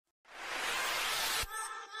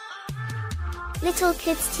Little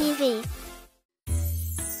Kids TV.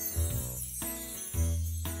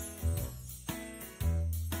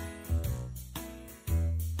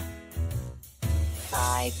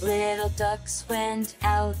 Five little ducks went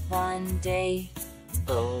out one day,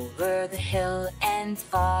 over the hill and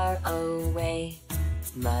far away.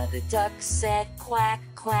 Mother duck said quack,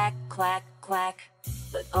 quack, quack, quack,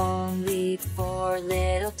 but only four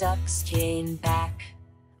little ducks came back.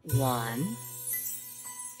 1,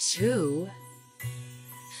 2,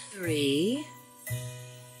 3,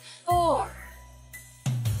 4.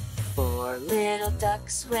 Four little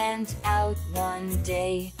ducks went out one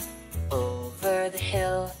day, over the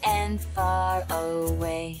hill and far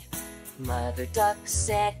away. Mother duck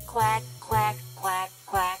said quack, quack, quack,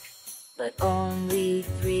 quack, but only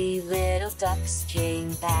three little ducks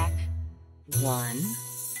came back. 1,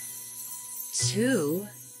 2,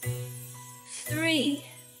 3.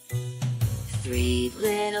 Three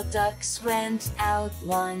little ducks went out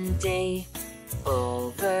one day,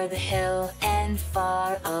 over the hill and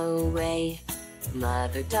far away.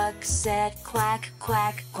 Mother duck said quack,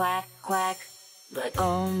 quack, quack, quack, but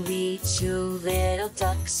only two little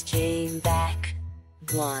ducks came back.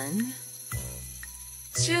 1,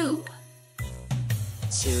 2.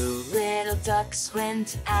 Two little ducks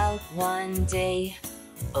went out one day,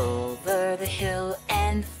 over the hill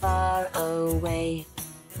and far away.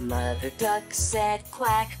 Mother duck said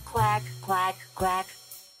quack, quack, quack, quack,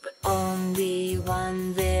 but only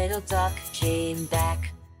one little duck came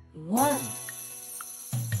back. One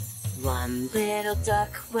little duck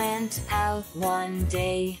went out one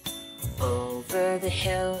day, over the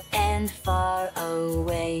hill and far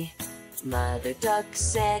away. Mother duck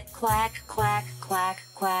said quack, quack, quack,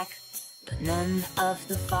 quack, but none of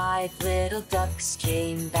the five little ducks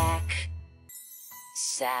came back.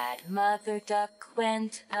 Sad mother duck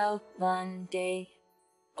went out one day,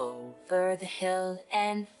 over the hill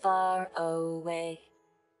and far away.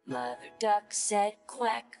 Mother duck said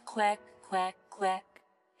quack, quack, quack, quack,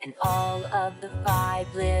 and all of the five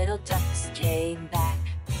little ducks came back.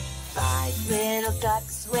 Five little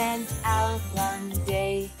ducks went out one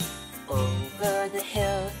day, over the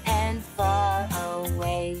hill and far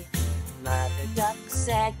away. Mother duck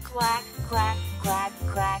said quack, quack, quack,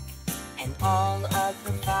 quack, and all of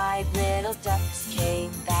the five little ducks came